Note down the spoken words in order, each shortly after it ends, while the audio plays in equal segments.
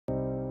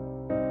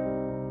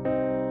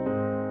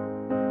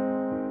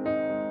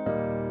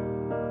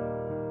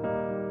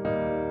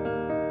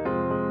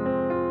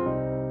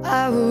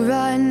will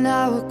run,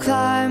 I will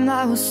climb,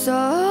 I will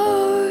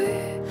soar.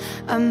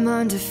 I'm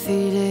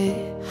undefeated,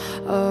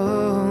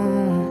 oh.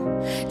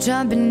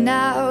 Jumping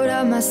out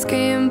of my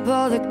skin,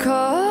 pull the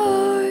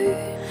cord.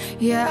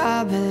 Yeah,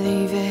 I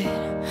believe it.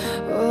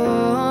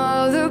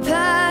 Oh, the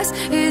past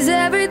is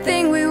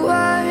everything we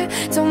were.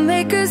 Don't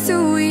make us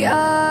who we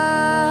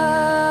are.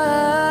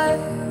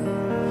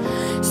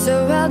 So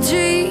I'll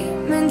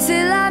dream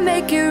until I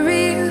make it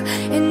real,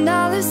 and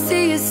all I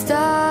see is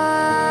stars.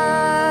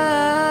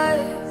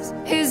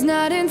 It's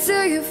not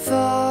until you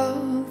fall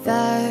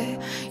that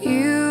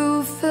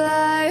you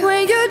fly.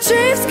 When your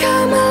dreams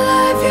come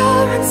alive,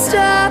 you're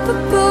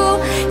unstoppable.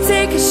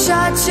 Take a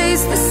shot,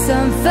 chase the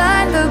sun,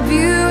 find the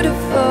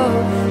beautiful.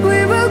 We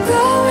will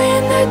glow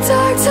in the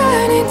dark,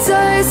 turning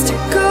dust to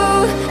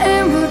gold,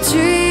 and we'll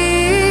dream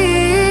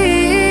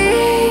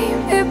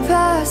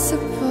impossible.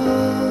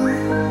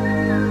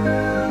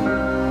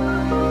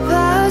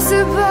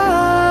 Possible.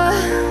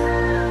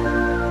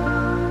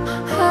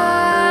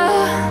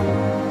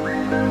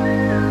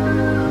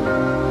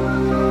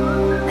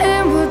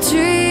 And we'll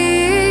dream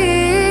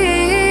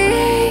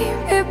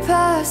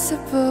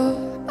impossible.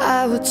 I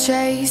will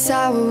chase,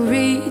 I will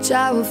reach,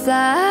 I will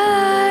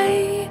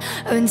fly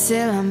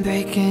until I'm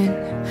breaking,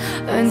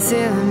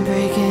 until I'm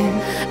breaking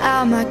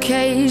out my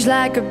cage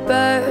like a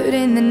bird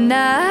in the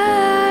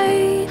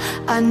night.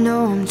 I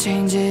know I'm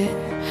changing,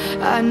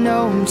 I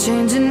know I'm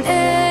changing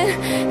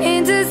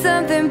into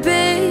something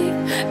big,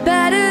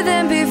 better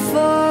than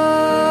before.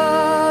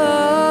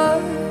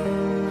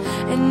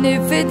 And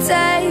if it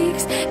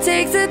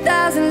takes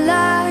 1,000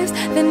 lives,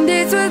 then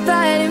it's worth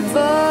fighting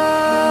for.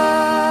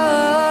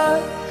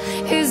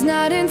 It's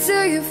not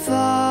until you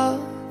fall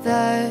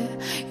that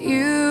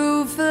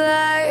you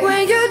fly.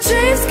 When your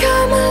dreams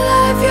come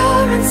alive,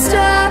 you're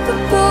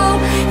unstoppable.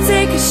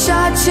 Take a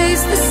shot,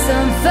 chase the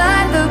sun,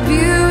 find the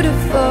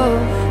beautiful.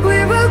 We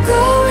will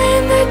glow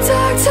in the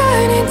dark,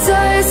 turning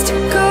dust to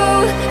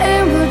gold,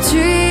 and we'll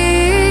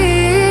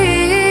dream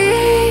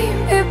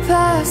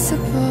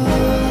impossible.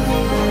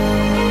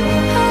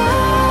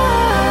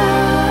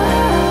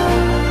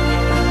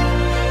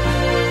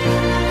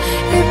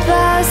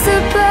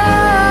 Impossible.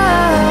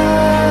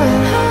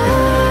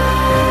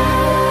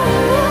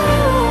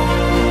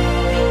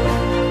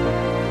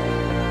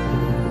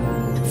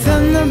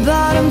 From the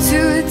bottom to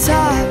the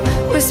top,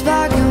 we're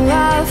sparking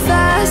wild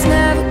fast.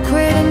 Never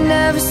quit and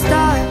never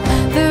stop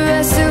the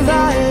rest of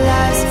our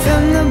lives.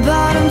 From the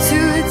bottom to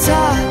the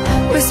top,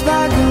 we're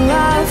sparking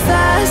wild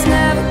fast.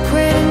 Never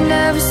quit and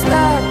never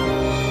stop.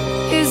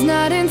 It's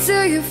not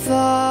until you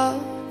fall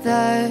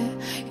that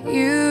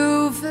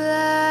you fly.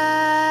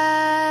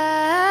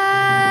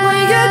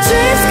 When your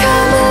dreams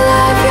come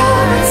alive,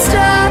 you're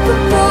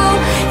unstoppable.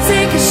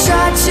 Take a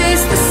shot,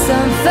 chase the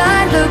sun,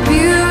 find the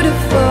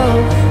beautiful.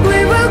 We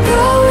will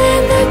glow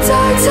in the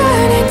dark,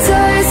 turning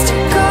dust to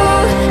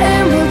gold,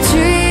 and we'll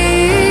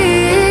dream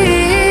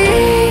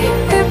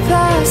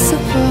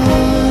impossible.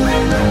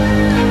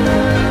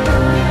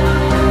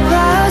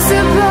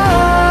 Possible.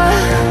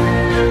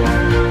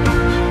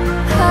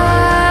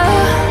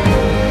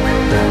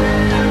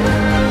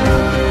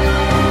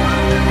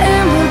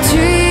 And we'll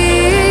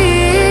dream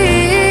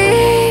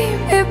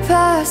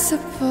impossible.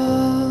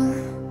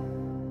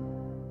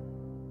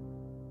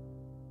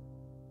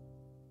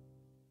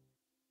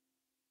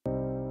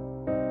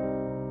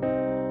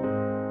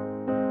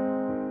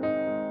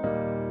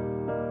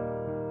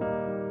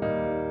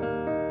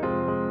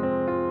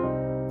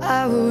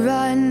 I will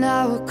run,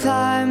 I will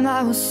climb,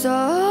 I will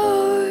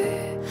soar.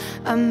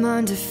 I'm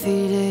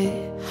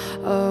undefeated,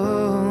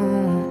 oh.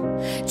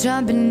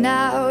 Jumping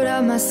out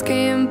of my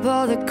skin,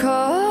 pull the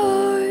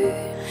cord.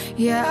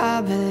 Yeah,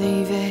 I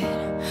believe it.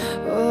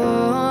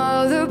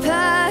 Oh, the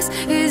past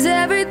is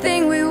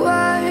everything we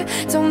were.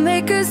 Don't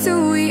make us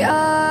who we are.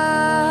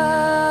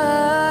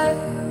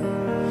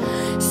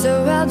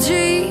 So I'll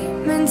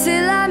dream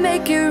until I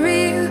make it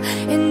real,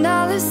 and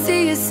all I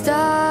see is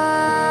stars.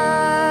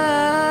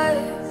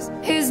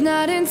 It's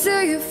not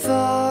until you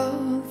fall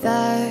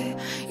that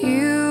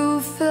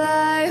you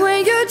fly.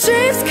 When your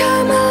dreams come